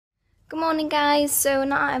Good morning, guys. So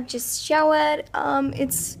now I've just showered.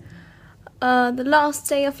 It's the last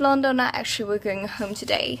day of London. Actually, we're going home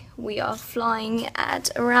today. We are flying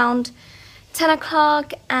at around 10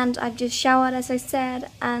 o'clock, and I've just showered, as I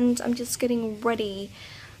said, and I'm just getting ready.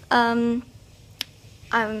 I'm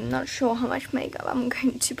not sure how much makeup I'm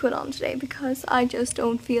going to put on today because I just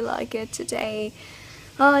don't feel like it today.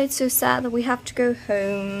 Oh, it's so sad that we have to go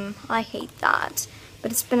home. I hate that. But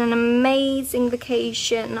it's been an amazing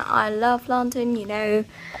vacation. I love London, you know.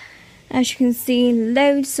 As you can see,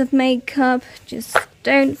 loads of makeup. Just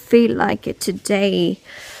don't feel like it today.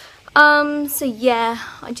 So yeah,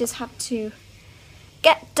 I just have to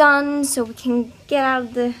get done so we can get out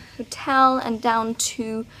of the hotel and down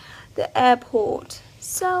to the airport.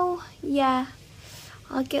 So yeah,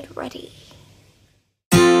 I'll get ready.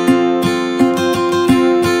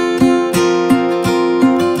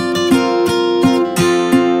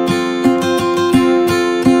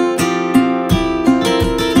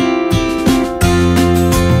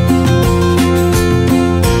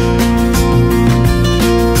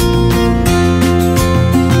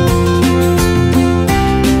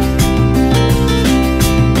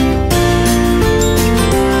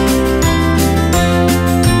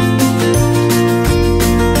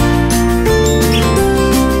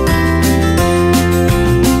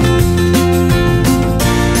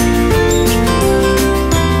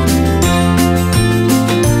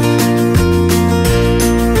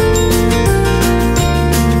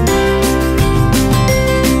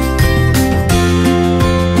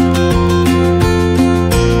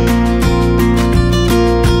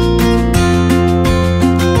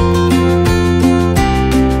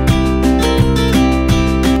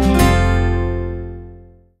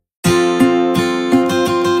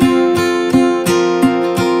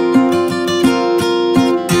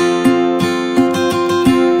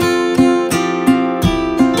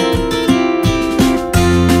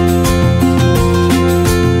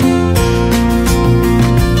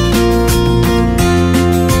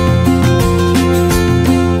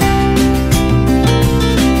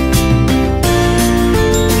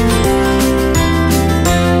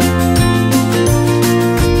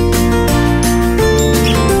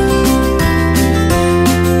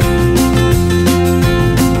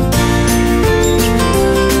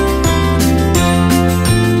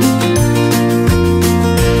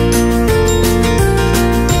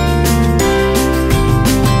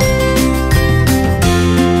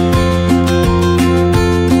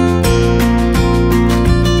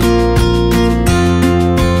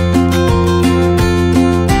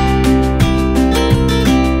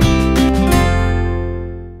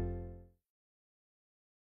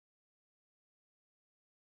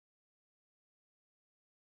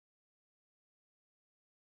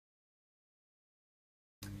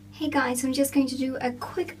 Hey guys, I'm just going to do a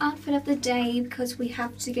quick outfit of the day because we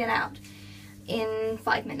have to get out in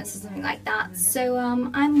 5 minutes or something like that. So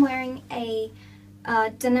I'm wearing a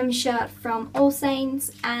denim shirt from All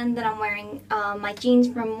Saints, and then I'm wearing my jeans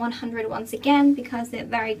from 100 once again because they're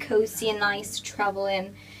very cozy and nice to travel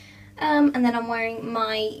in. And then I'm wearing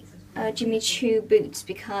my Jimmy Choo boots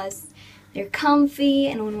because they're comfy,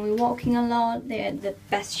 and when we're walking a lot, they're the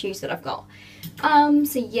best shoes that I've got.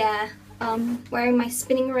 So yeah. Wearing my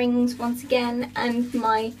spinning rings once again, and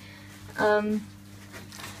my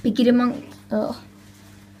Biggie Monk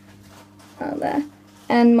there,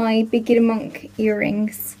 and my Biggie Monk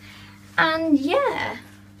earrings, and yeah,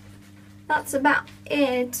 that's about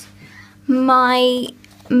it. My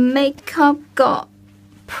makeup got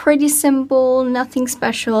pretty simple, nothing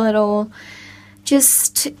special at all,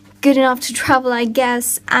 just good enough to travel, I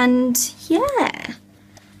guess, and yeah.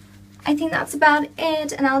 I think that's about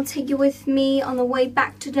it, and I'll take you with me on the way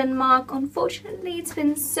back to Denmark. Unfortunately, it's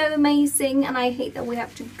been so amazing, and I hate that we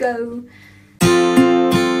have to go.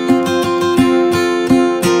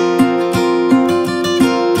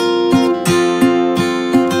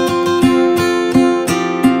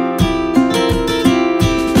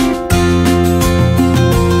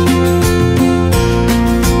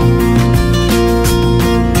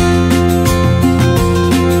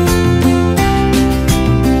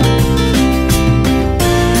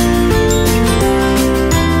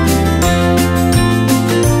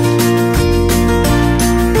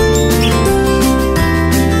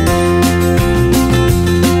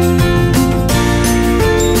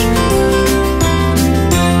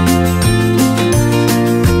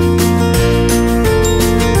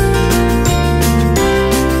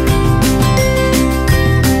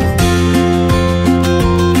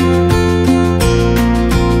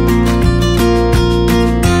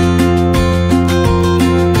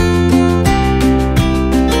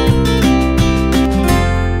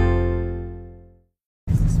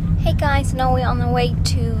 guys, now we're on our way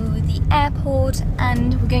to the airport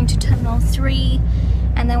and we're going to Terminal 3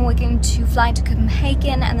 and then we're going to fly to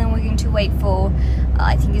Copenhagen and then we're going to wait for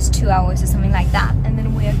I think it's 2 hours or something like that, and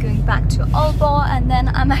then we are going back to Aalborg and then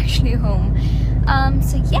I'm actually home.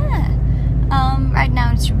 So yeah, right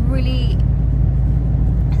now it's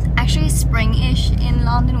actually spring-ish in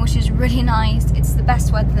London, which is really nice. It's the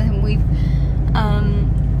best weather we've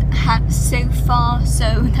had so far,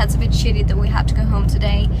 so that's a bit shitty that we have to go home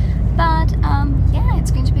today, but yeah,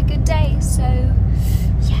 it's going to be a good day, so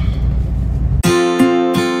yeah.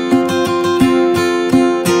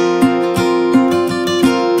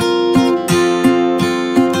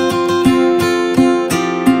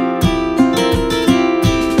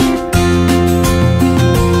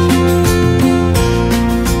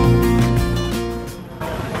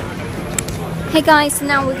 Hey guys, so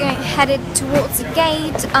now we're headed towards the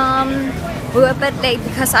gate. We were a bit late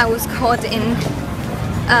because I was caught in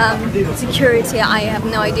security. I have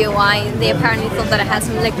no idea why. They apparently thought that I had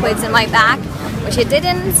some liquids in my bag, which I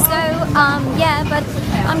didn't. So yeah, but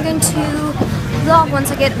I'm going to vlog once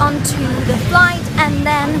I get onto the flight and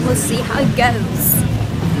then we'll see how it goes.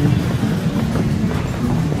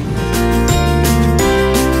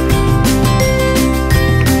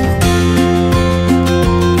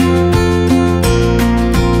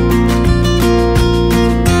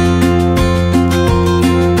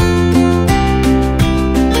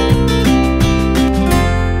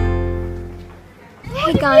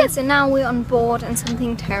 Guys, so now we're on board and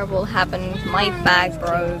something terrible happened. My bag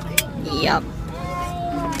broke. Yup.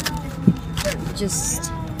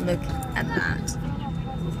 Just look at that.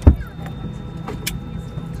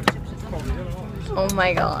 Oh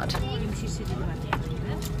my god.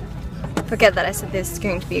 Forget that I said this is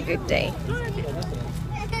going to be a good day.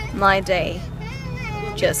 My day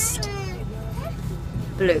just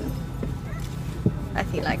blew. I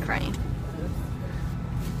feel like crying.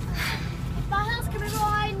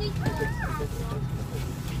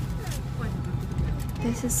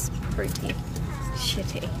 This is pretty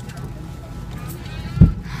shitty.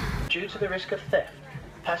 Due to the risk of theft,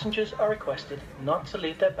 passengers are requested not to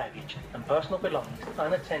leave their baggage and personal belongings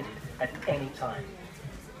unattended at any time.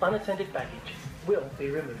 Unattended baggage will be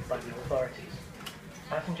removed by the authorities.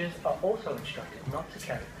 Passengers are also instructed not to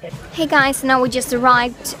carry any... Hey guys, now we just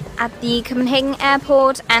arrived at the Copenhagen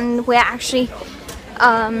airport and we're actually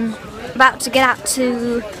about to get out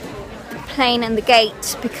to plane and the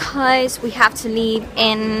gate because we have to leave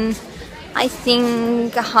in I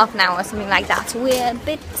think a half an hour or something like that. So we're a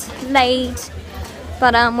bit late,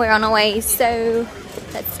 but we're on our way, so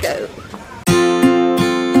let's go.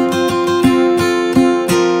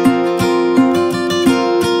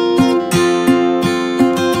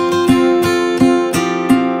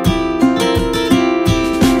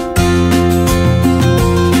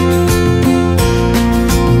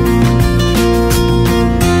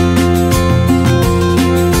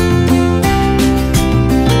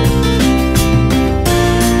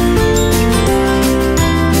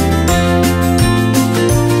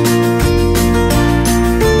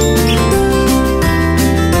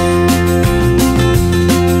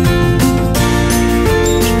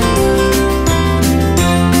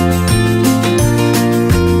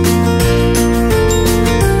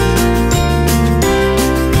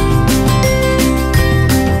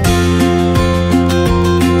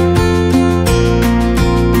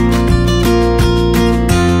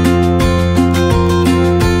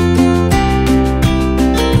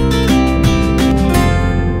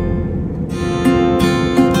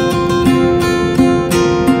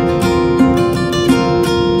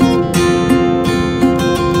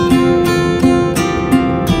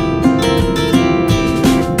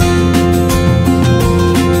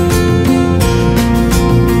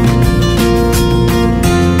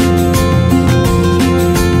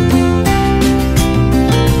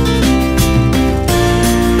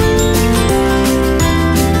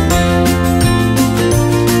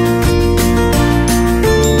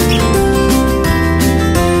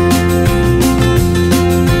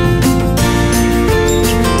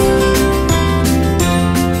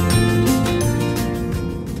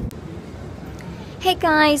 Hey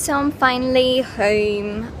guys, so I'm finally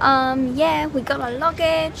home. Yeah, we got our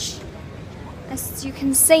luggage, as you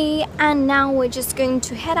can see, and now we're just going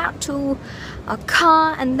to head out to our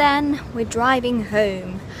car and then we're driving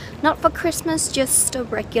home. Not for Christmas, just a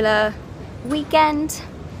regular weekend.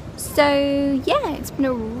 So yeah, it's been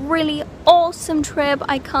a really awesome trip.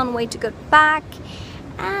 I can't wait to go back,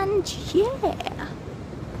 and yeah,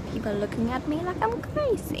 people are looking at me like I'm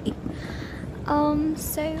crazy.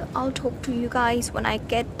 So I'll talk to you guys when I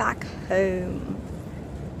get back home.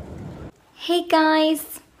 Hey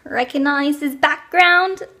guys, recognize this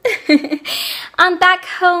background. I'm back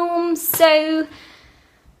home, so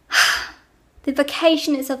the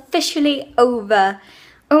vacation is officially over.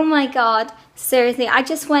 Oh my god, seriously, I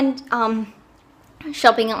just went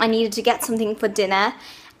shopping. I needed to get something for dinner,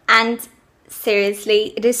 and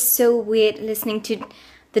seriously, it is so weird listening to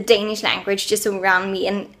the Danish language just around me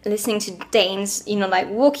and listening to Danes, you know, like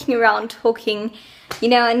walking around talking, you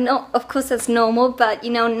know, and of course that's normal, but you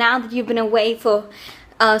know, now that you've been away for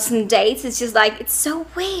some days, it's just like, it's so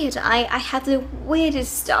weird. I have the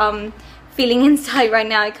weirdest feeling inside right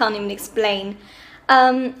now. I can't even explain.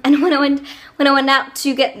 And when I went out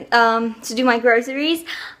to get to do my groceries,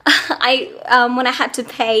 when I had to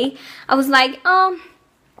pay, I was like,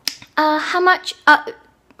 how much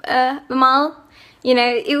a mile? You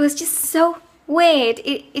know, it was just so weird.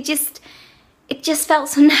 It just felt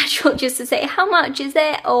so natural just to say, how much is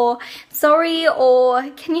it, or sorry, or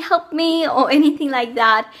can you help me, or anything like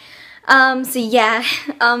that. So yeah,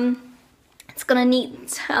 it's gonna need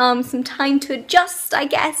some time to adjust, I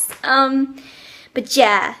guess. But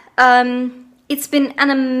yeah, it's been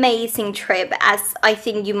an amazing trip, as I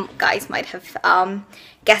think you guys might have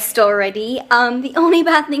guessed already. The only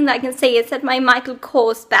bad thing that I can say is that my Michael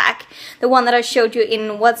Kors bag, the one that I showed you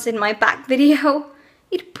in What's in My Bag video,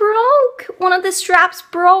 it broke. One of the straps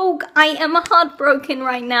broke. I am heartbroken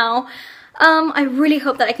right now. I really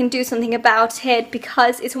hope that I can do something about it,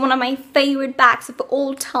 because it's one of my favorite bags of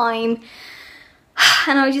all time.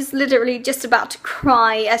 And I was just literally just about to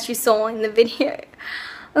cry, as you saw in the video.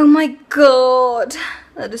 Oh my god,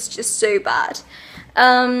 that is just so bad.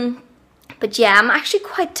 But yeah, I'm actually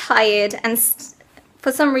quite tired, and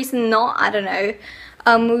for some reason not, I don't know.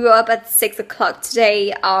 We were up at 6 o'clock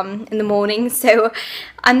today in the morning, so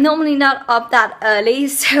I'm normally not up that early,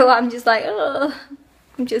 so I'm just like, oh,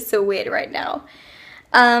 I'm just so weird right now.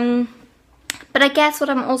 But I guess what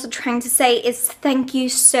I'm also trying to say is thank you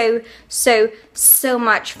so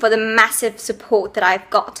much for the massive support that I've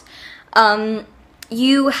got.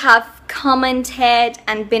 You have commented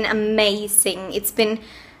and been amazing. It's been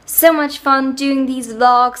so much fun doing these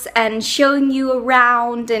vlogs and showing you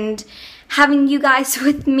around and having you guys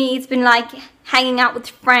with me. It's been like hanging out with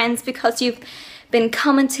friends, because you've been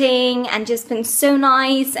commenting and just been so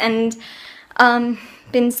nice, and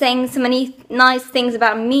been saying so many nice things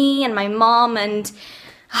about me and my mom, and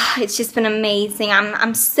it's just been amazing.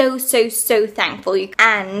 I'm so thankful.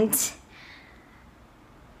 And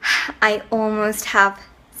I almost have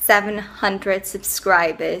 700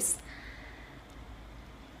 subscribers.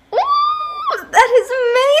 Ooh, that is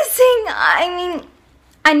amazing. I mean,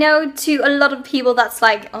 I know to a lot of people that's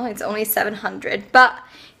like, oh, it's only 700, but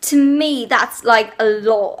to me that's like a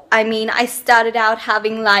lot. I mean, I started out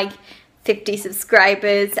having like 50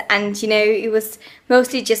 subscribers, and you know, it was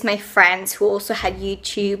mostly just my friends who also had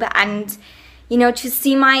YouTube, and you know, to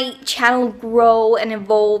see my channel grow and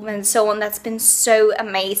evolve and so on, that's been so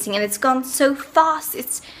amazing, and it's gone so fast.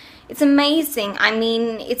 It's amazing. I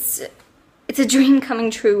mean, it's a dream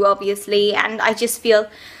coming true, obviously, and I just feel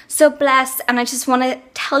so blessed, and I just want to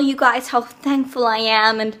tell you guys how thankful I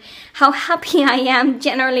am and how happy I am.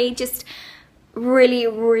 Generally, just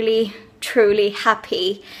really truly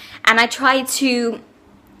happy. And I try to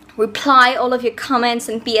reply all of your comments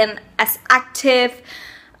and be as active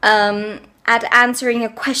at answering your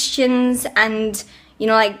questions, and you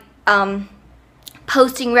know, like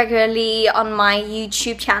posting regularly on my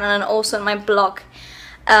YouTube channel and also on my blog.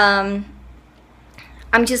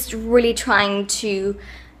 I'm just really trying to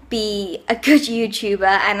be a good YouTuber,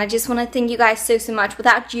 and I just want to thank you guys so much.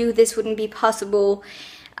 Without you, this wouldn't be possible.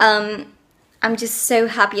 I'm just so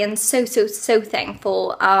happy and so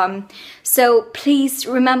thankful. So please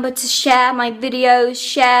remember to share my videos,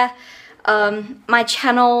 share my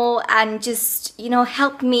channel, and just, you know,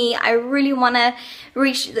 help me. I really want to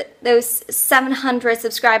reach those 700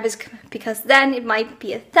 subscribers, because then it might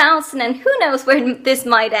be 1,000, and who knows where this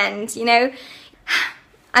might end, you know.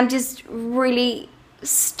 I'm just really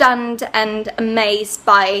stunned and amazed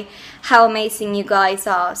by how amazing you guys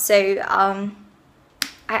are. So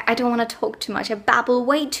I don't want to talk too much. I babble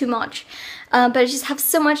way too much, but I just have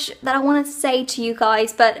so much that I want to say to you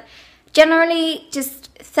guys. But generally, just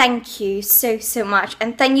thank you so much,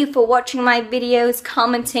 and thank you for watching my videos,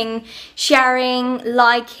 commenting, sharing,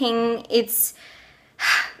 liking. It's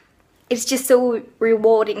just so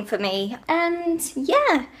rewarding for me. And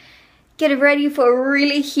yeah, get ready for a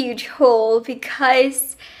really huge haul,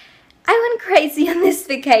 because I went crazy on this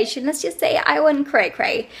vacation. Let's just say I went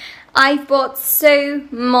cray-cray. I bought so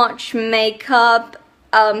much makeup,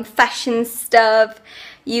 fashion stuff,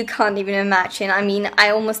 you can't even imagine. I mean,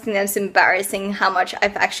 I almost think that's embarrassing how much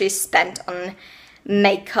I've actually spent on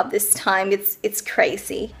makeup this time. It's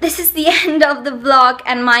crazy. This is the end of the vlog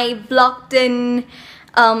and my vlogdon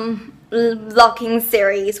vlogging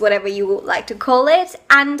series, whatever you would like to call it,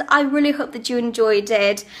 and I really hope that you enjoyed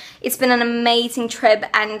it. It's been an amazing trip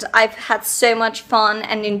and I've had so much fun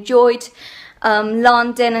and enjoyed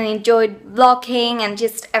London and enjoyed vlogging and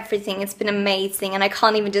just everything. It's been amazing and I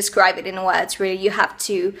can't even describe it in words, really. You have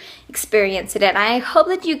to experience it, and I hope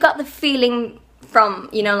that you got the feeling from,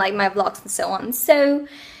 you know, like my vlogs and so on. So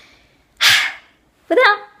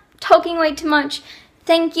without talking way too much,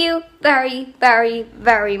 thank you very, very,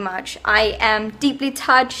 very much. I am deeply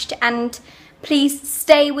touched, and please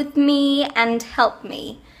stay with me and help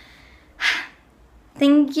me.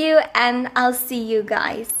 Thank you, and I'll see you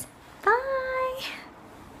guys. Bye.